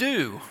things we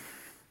do.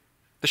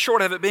 The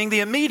short of it being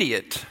the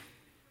immediate.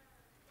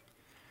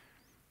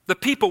 The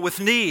people with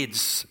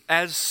needs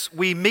as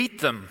we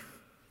meet them.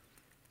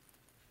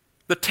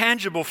 The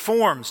tangible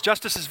forms.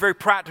 Justice is very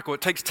practical.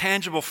 It takes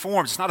tangible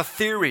forms. It's not a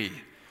theory.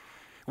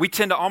 We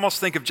tend to almost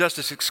think of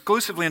justice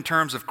exclusively in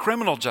terms of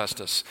criminal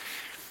justice.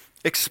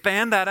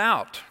 Expand that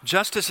out.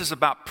 Justice is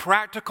about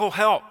practical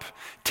help,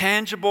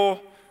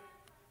 tangible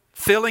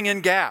filling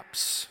in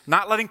gaps,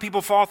 not letting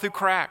people fall through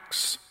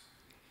cracks.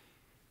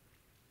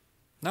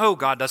 No,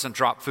 God doesn't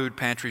drop food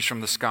pantries from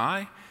the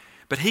sky,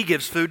 but he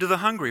gives food to the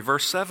hungry.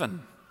 Verse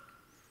 7.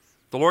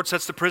 The Lord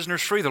sets the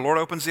prisoners free. The Lord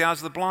opens the eyes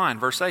of the blind.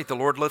 Verse 8. The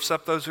Lord lifts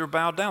up those who are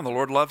bowed down. The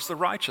Lord loves the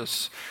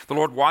righteous. The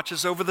Lord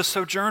watches over the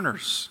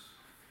sojourners.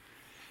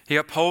 He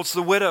upholds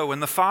the widow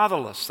and the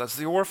fatherless. That's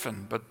the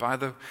orphan. But by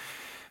the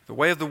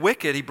way of the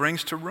wicked, he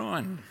brings to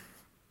ruin.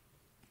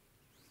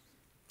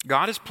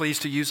 God is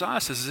pleased to use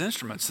us as his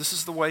instruments. This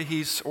is the way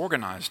he's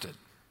organized it,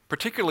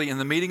 particularly in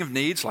the meeting of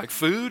needs like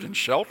food and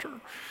shelter,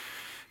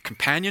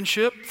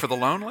 companionship for the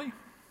lonely,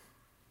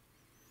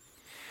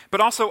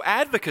 but also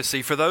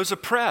advocacy for those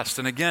oppressed.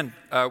 And again,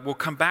 we'll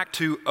come back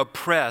to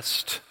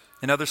oppressed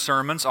in other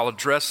sermons. I'll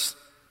address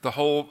the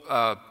whole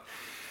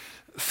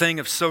thing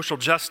of social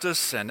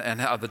justice and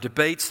the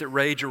debates that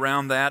rage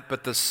around that.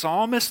 But the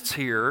psalmist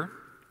here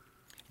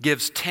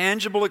gives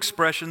tangible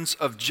expressions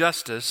of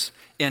justice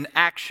in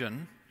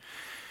action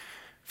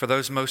for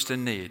those most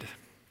in need.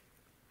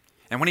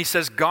 And when he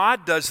says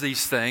God does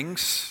these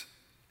things,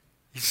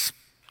 he's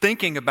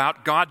thinking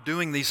about God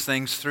doing these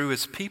things through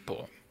his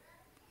people.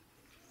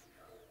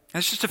 And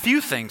it's just a few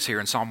things here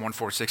in Psalm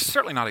 146. It's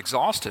certainly not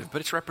exhaustive,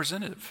 but it's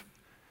representative.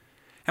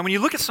 And when you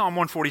look at Psalm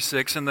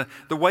 146 and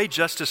the way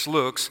justice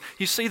looks,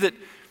 you see that,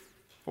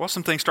 well,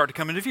 some things start to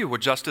come into view. Well,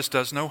 justice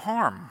does no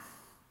harm.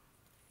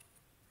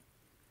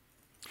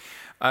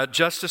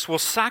 Justice will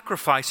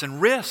sacrifice and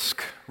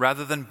risk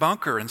rather than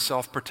bunker and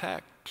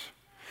self-protect.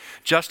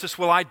 Justice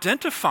will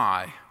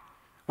identify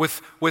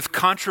with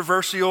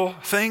controversial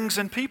things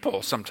and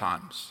people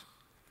sometimes,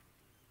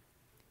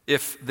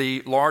 if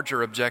the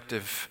larger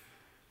objective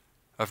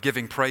of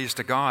giving praise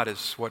to God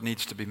is what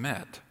needs to be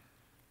met.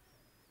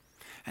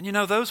 And you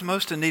know, those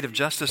most in need of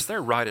justice,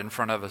 they're right in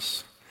front of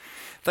us.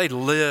 They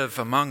live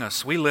among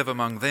us. We live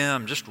among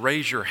them. Just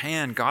raise your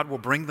hand. God will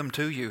bring them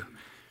to you.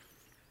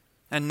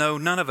 And no,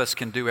 none of us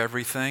can do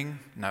everything.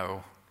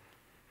 No,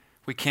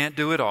 we can't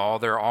do it all.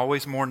 There are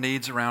always more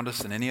needs around us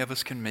than any of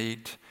us can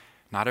meet.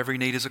 Not every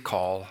need is a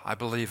call. I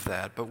believe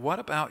that. But what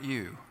about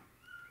you?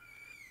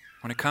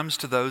 When it comes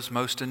to those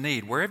most in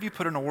need, where have you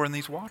put an oar in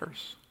these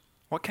waters?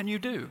 What can you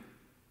do?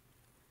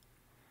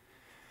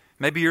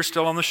 Maybe you're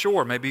still on the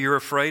shore. Maybe you're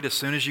afraid as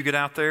soon as you get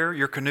out there,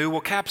 your canoe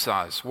will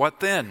capsize. What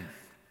then?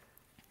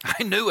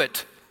 I knew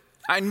it.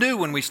 I knew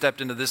when we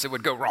stepped into this it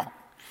would go wrong.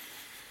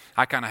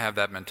 I kind of have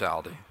that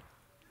mentality.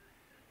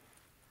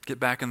 Get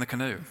back in the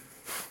canoe.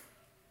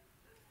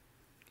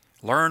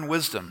 Learn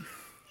wisdom.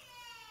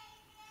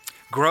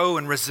 Grow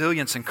in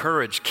resilience and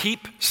courage.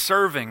 Keep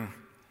serving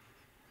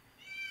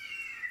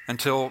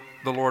until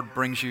the Lord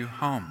brings you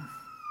home.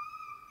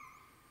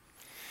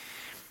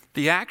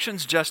 The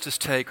actions justice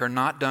take are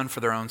not done for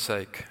their own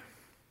sake.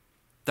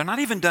 They're not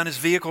even done as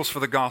vehicles for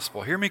the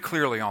gospel. Hear me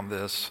clearly on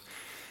this.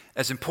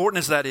 As important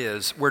as that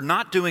is, we're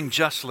not doing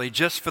justly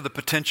just for the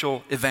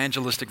potential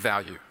evangelistic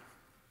value.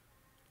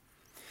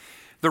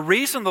 The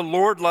reason the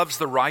Lord loves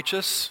the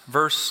righteous,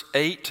 verse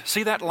 8,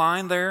 see that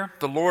line there?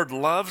 The Lord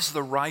loves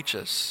the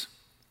righteous.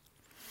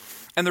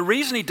 And the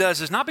reason he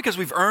does is not because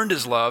we've earned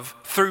his love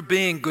through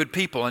being good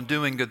people and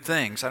doing good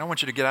things. I don't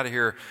want you to get out of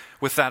here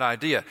with that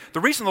idea. The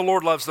reason the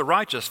Lord loves the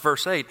righteous,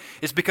 verse 8,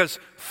 is because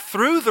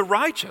through the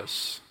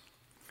righteous,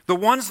 the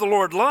ones the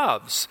Lord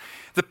loves,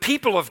 the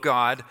people of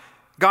God,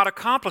 God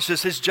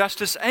accomplishes his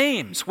justice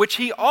aims, which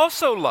he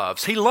also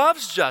loves. He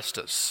loves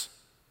justice.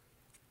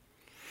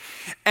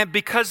 And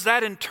because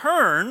that in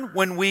turn,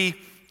 when we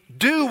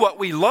do what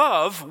we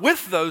love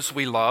with those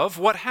we love,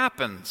 what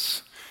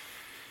happens?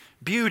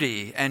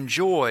 Beauty and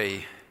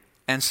joy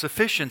and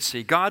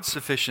sufficiency, God's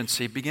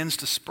sufficiency, begins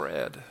to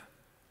spread.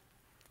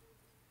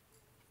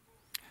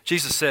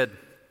 Jesus said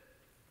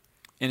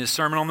in his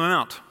Sermon on the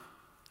Mount,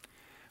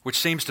 which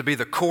seems to be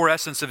the core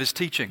essence of his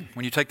teaching.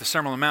 When you take the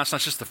Sermon on the Mount, it's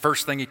not just the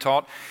first thing he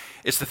taught,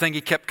 it's the thing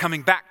he kept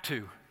coming back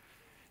to.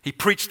 He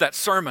preached that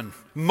sermon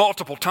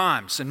multiple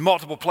times in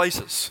multiple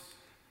places.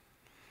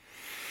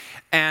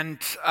 And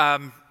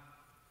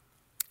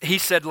he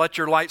said, let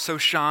your light so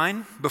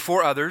shine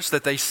before others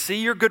that they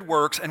see your good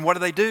works. And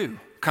what do?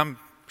 Come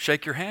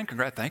shake your hand.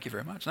 Congrats. Thank you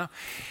very much. No.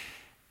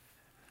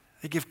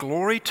 They give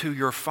glory to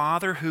your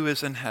Father who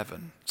is in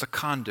heaven. It's a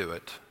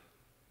conduit.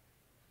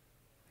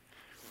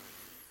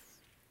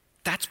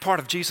 That's part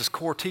of Jesus'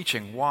 core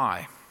teaching.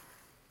 Why?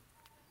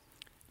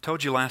 I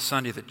told you last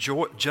Sunday that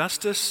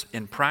justice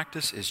in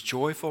practice is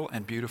joyful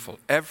and beautiful.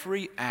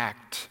 Every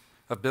act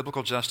of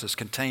biblical justice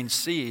contains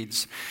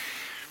seeds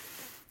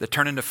that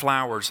turn into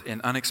flowers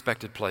in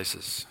unexpected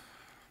places.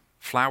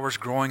 Flowers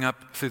growing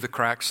up through the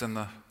cracks in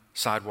the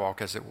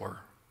sidewalk, as it were,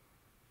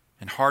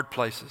 in hard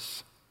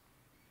places.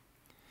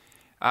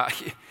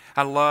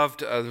 I loved,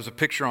 there's a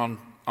picture on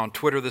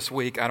Twitter this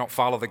week. I don't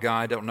follow the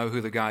guy, I don't know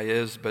who the guy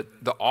is, but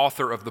the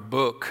author of the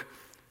book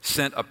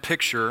sent a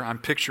picture, I'm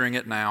picturing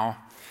it now,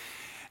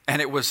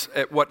 and it was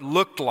at what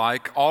looked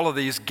like all of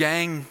these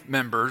gang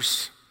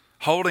members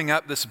holding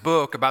up this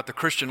book about the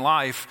Christian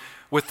life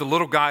with the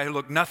little guy who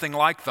looked nothing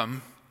like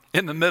them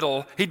in the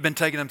middle. He'd been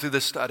taking them through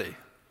this study.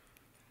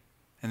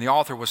 And the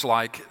author was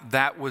like,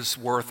 that was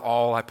worth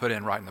all I put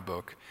in writing the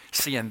book,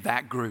 seeing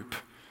that group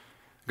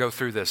go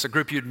through this. A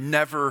group you'd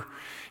never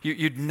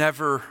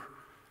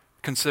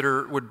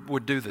consider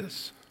would do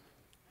this.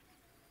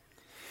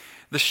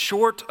 The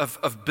short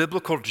of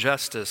biblical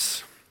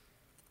justice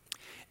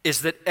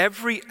is that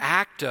every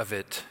act of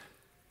it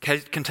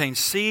contains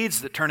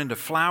seeds that turn into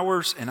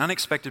flowers in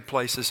unexpected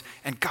places,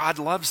 and God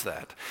loves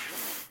that.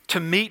 To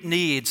meet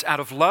needs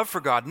out of love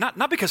for God,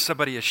 not because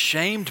somebody has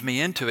shamed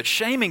me into it.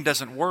 Shaming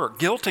doesn't work.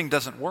 Guilting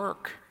doesn't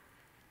work.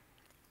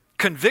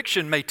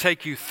 Conviction may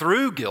take you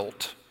through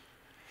guilt,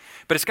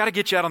 but it's got to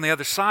get you out on the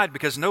other side,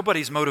 because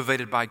nobody's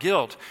motivated by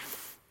guilt.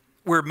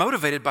 We're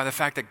motivated by the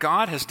fact that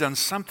God has done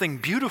something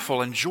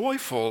beautiful and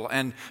joyful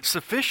and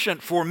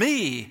sufficient for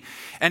me.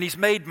 And he's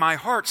made my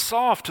heart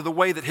soft to the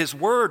way that his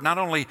word not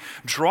only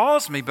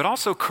draws me, but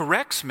also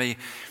corrects me.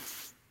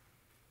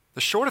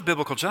 The short of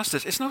biblical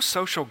justice, it's no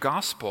social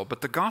gospel,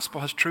 but the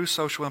gospel has true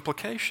social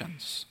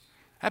implications.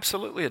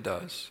 Absolutely it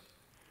does.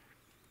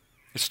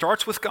 It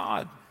starts with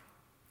God.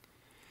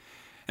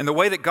 And the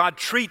way that God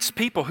treats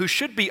people who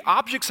should be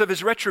objects of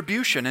his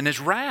retribution and his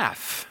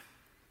wrath,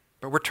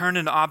 but we're turned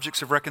into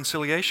objects of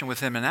reconciliation with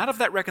him. And out of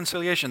that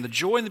reconciliation, the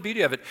joy and the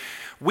beauty of it,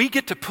 we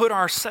get to put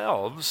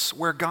ourselves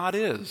where God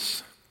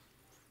is.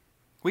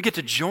 We get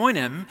to join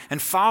him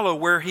and follow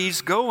where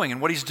he's going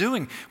and what he's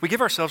doing. We give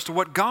ourselves to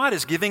what God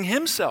is giving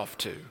himself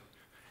to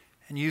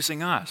and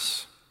using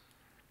us.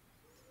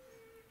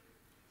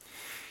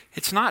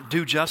 It's not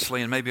do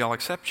justly and maybe I'll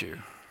accept you.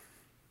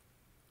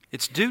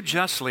 It's do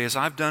justly as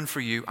I've done for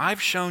you.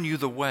 I've shown you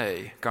the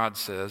way, God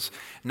says.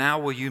 Now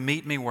will you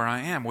meet me where I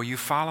am? Will you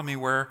follow me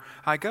where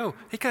I go?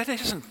 He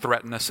doesn't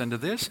threaten us into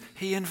this.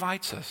 He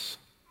invites us.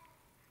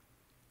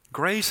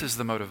 Grace is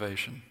the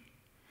motivation.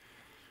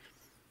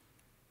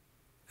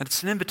 And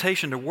it's an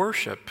invitation to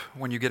worship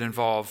when you get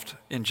involved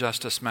in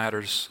justice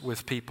matters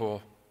with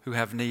people who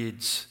have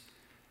needs,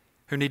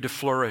 who need to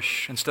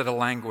flourish instead of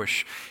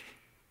languish.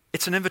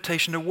 It's an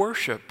invitation to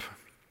worship.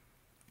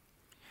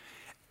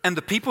 And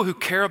the people who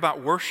care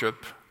about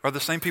worship are the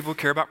same people who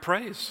care about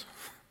praise.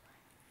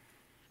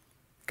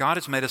 God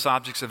has made us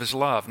objects of his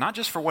love, not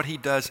just for what he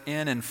does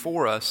in and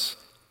for us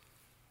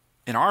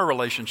in our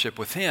relationship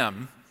with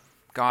him,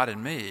 God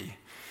and me.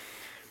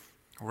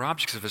 We're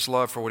objects of his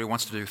love for what he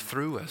wants to do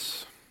through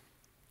us.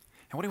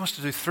 And what he wants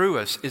to do through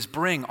us is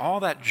bring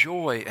all that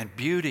joy and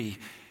beauty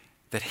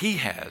that he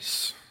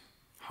has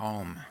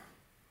home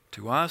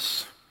to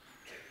us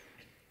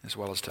as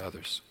well as to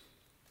others.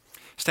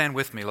 Stand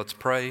with me. Let's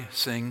pray,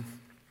 sing,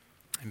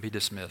 and be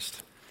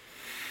dismissed.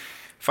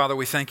 Father,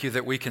 we thank you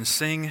that we can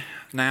sing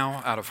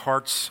now out of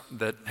hearts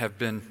that have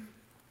been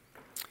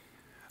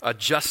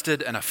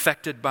adjusted and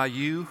affected by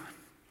you.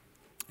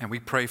 And we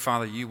pray,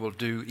 Father, you will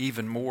do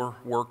even more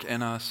work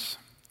in us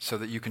so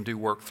that you can do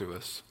work through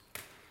us.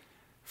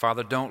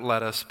 Father, don't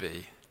let us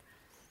be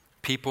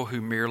people who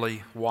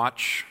merely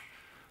watch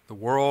the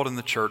world and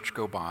the church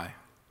go by.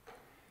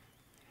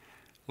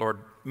 Lord,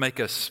 make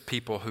us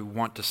people who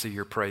want to see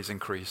your praise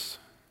increase.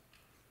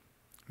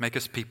 Make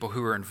us people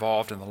who are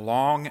involved in the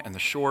long and the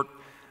short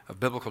of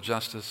biblical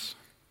justice,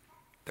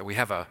 that we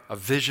have a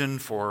vision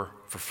for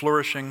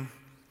flourishing.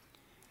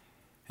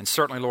 And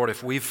certainly, Lord,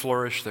 if we've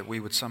flourished, that we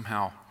would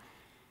somehow,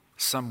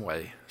 some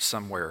way,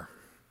 somewhere,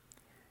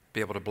 be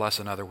able to bless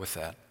another with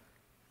that.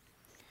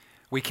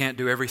 We can't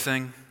do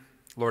everything.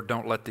 Lord,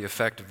 don't let the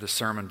effect of this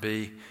sermon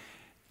be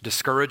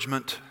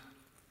discouragement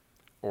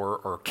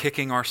or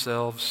kicking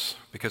ourselves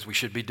because we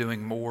should be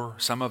doing more.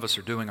 Some of us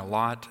are doing a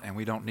lot, and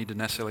we don't need to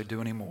necessarily do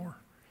any more.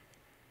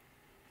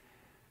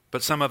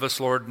 But some of us,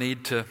 Lord,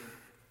 need to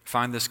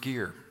find this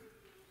gear.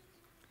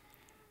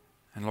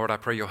 And Lord, I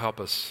pray you'll help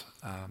us,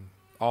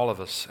 all of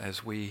us,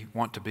 as we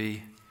want to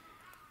be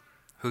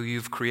who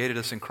you've created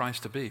us in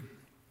Christ to be.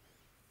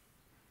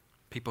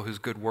 People whose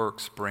good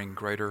works bring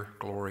greater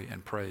glory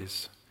and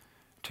praise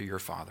to your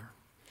Father.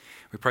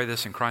 We pray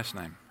this in Christ's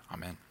name.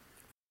 Amen.